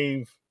 so I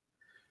gave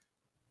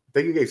I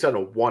think you gave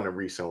something a 1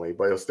 recently,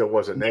 but it still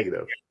wasn't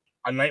negative.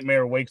 A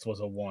Nightmare Wakes was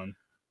a 1.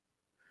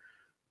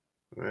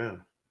 Yeah.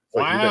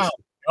 Wow.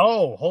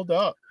 Oh, hold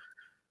up.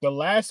 The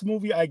last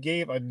movie I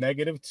gave a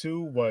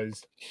 -2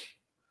 was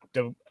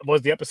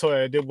the episode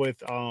I did with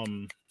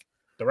the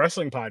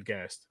wrestling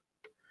podcast.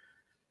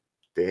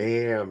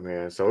 Damn,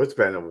 man. So it's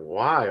been a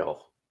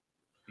while.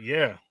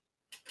 Yeah.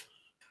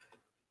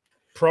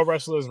 Pro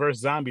Wrestlers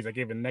versus Zombies, I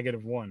gave a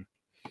 -1.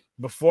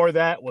 Before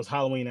that was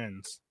Halloween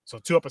Ends. So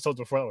 2 episodes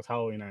before that was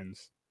Halloween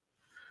Ends.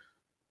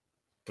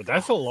 But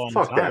that's a long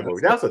Fuck time. that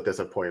movie. That's a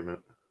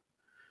disappointment.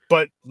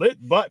 But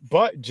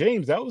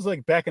James, that was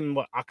like back in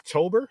what,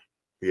 October?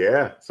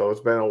 Yeah, so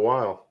it's been a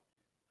while.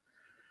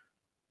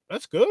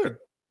 That's good.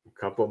 A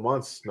couple of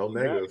months, no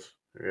negatives.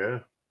 Yeah.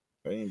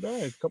 That ain't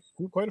bad.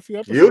 Quite a few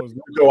episodes.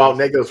 You go out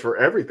negatives for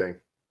everything.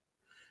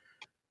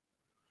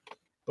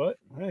 But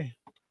hey,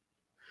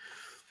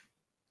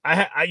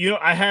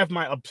 I have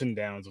my ups and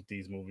downs with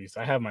these movies.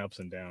 I have my ups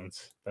and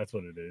downs. That's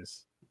what it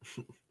is.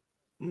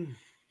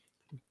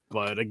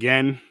 But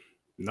again,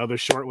 another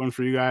short one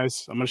for you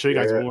guys. I'm gonna show you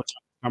guys one more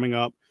time coming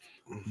up.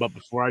 But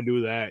before I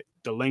do that,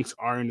 the links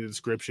are in the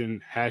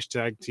description.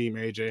 #Team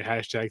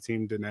AJ,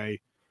 #Team Danae.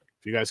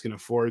 If you guys can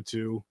afford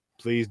to,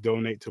 please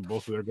donate to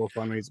both of their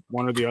GoFundMes,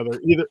 one or the other,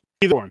 either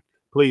one,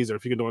 please. Or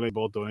if you can donate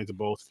to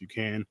both if you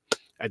can.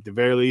 At the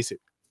very least, if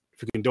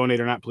you can donate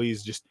or not,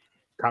 please just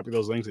copy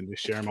those links and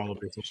just share them all over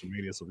your social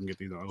media so we can get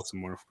these out some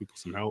more people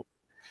some help.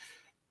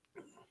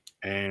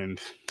 And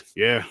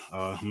yeah,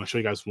 I'm gonna show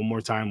you guys one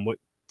more time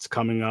what's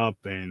coming up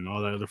and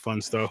all that other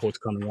fun stuff. What's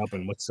coming up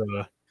and what's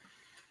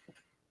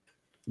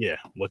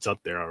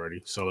up there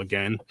already. So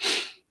again,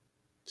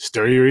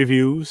 Sturdy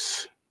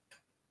Reviews,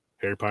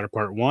 Harry Potter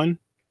Part 1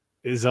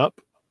 is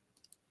up.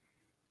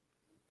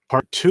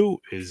 Part 2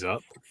 is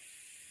up.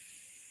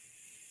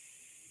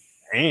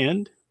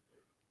 And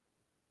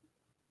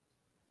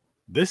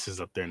this is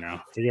up there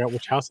now. Figure out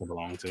which house I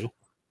belong to.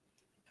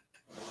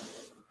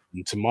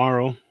 And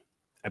tomorrow,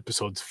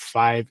 episodes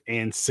 5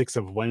 and 6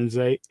 of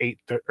Wednesday,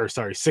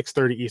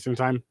 6:30 Eastern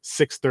time.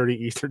 6:30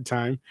 Eastern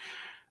time.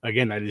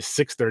 Again, that is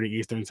 6:30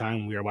 Eastern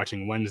time. We are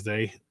watching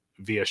Wednesday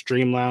via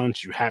Stream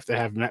Lounge. You have to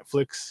have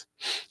Netflix.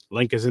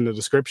 Link is in the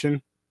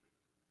description.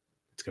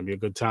 It's gonna be a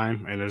good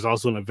time. And there's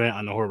also an event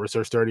on the Horror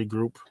Research 30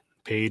 group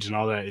page and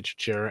all that.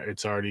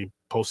 It's already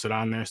posted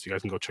on there, so you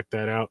guys can go check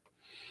that out.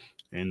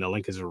 And the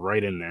link is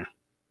right in there.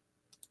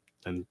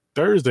 And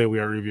Thursday we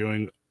are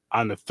reviewing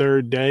on the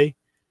third day.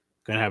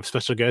 Gonna have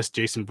special guest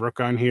Jason Burke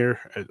on here.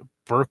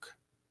 Burke.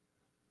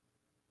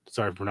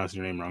 Sorry for pronouncing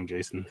your name wrong,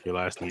 Jason. Your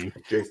last name.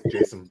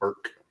 Jason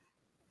Burke.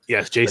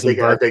 Yes, Jason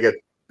Burke. I think it's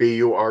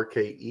Burke,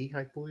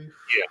 I believe.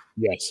 Yeah,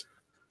 yes.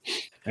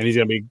 And he's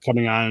gonna be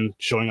coming on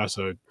showing us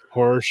a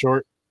horror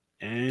short,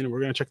 and we're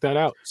gonna check that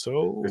out.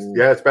 So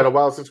it's been a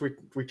while since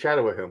we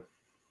chatted with him.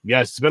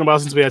 Yes, it's been a while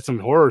since we had some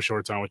horror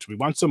shorts on, which we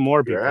want some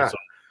more people. Yeah, so.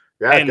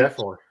 Yeah,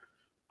 definitely.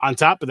 On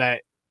top of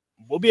that,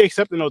 we'll be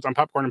accepting those on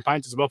Popcorn and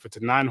Pints as well if it's a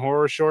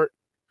non-horror short.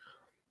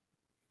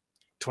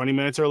 20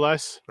 minutes or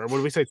less, or what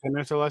did we say? 10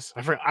 minutes or less?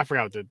 I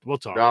forgot. We'll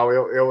talk. No,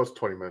 it was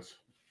 20 minutes.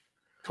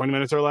 20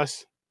 minutes or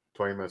less.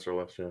 20 minutes or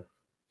less, yeah.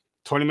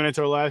 20 minutes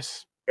or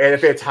less. And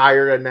if it's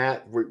higher than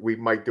that, we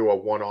might do a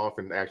one-off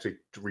and actually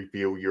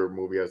review your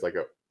movie as like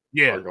our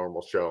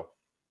normal show.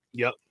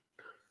 Yep.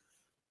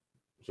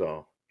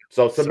 So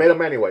submit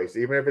them anyways,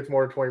 even if it's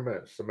more than 20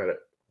 minutes.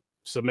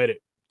 Submit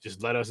it.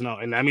 Just let us know.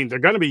 And I mean, they're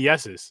gonna be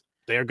yeses.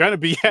 They are gonna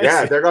be yeses.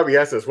 Yeah, they're gonna be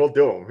yeses. We'll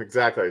do them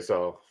exactly.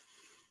 So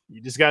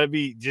you just gotta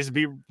be.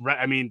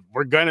 I mean,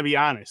 we're gonna be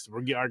honest.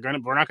 We're not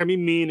gonna be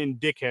mean and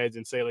dickheads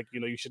and say like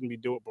you shouldn't be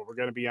doing it. But we're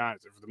gonna be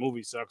honest. If the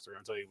movie sucks, we're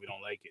gonna tell you we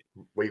don't like it.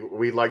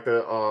 We like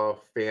the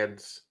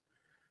fans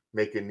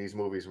making these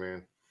movies,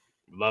 man.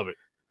 Love it.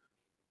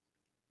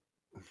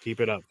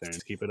 Keep it up,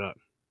 fans. Keep it up.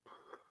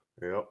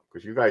 Yep,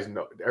 because you guys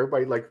know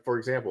everybody. Like for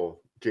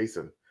example,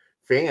 Jason,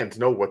 fans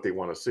know what they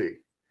want to see.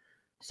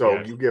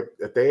 So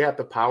if they have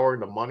the power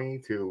and the money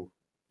to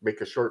make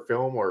a short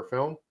film or a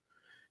film,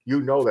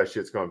 that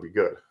shit's going to be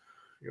good.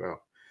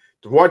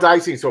 The ones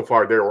I've seen so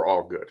far, they were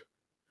all good.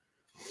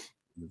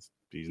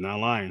 He's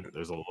not lying.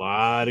 There's a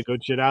lot of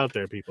good shit out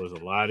there, people. There's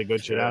a lot of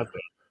good shit out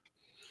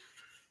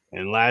there.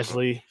 And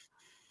lastly,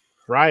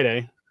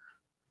 Friday,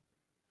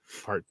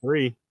 Part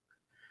 3,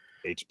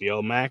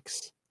 HBO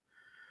Max.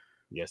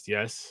 Yes.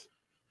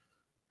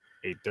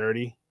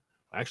 8:30.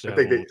 Actually,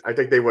 I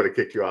think they would have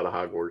kicked you out of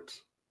Hogwarts.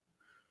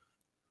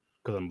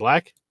 Because I'm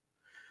black?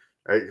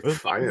 I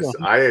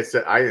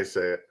didn't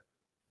say it.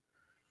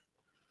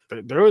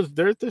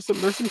 There's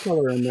some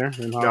color in there.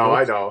 No,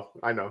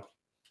 I know.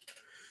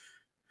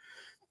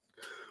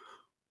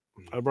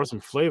 I brought some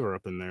flavor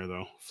up in there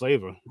though.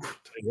 Flavor. I'll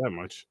tell you that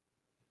much.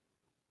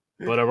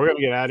 But we're gonna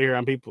get out of here.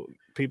 On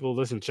people,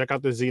 listen, check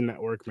out the Z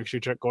Network. Make sure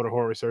you go to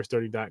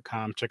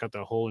horrorresearch30.com. Check out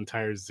the whole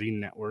entire Z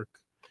Network.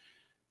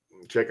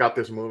 Check out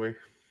this movie.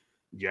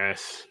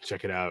 Yes,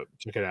 check it out.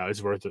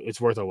 It's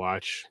worth a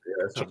watch.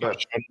 Yeah, it's not bad.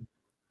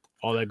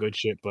 All that good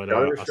shit. But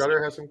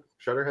Shudder has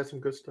some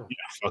good stuff. Yeah,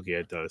 fuck yeah,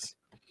 it does.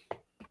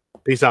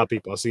 Peace out,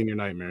 people. I'll see you in your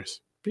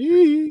nightmares.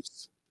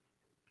 Peace.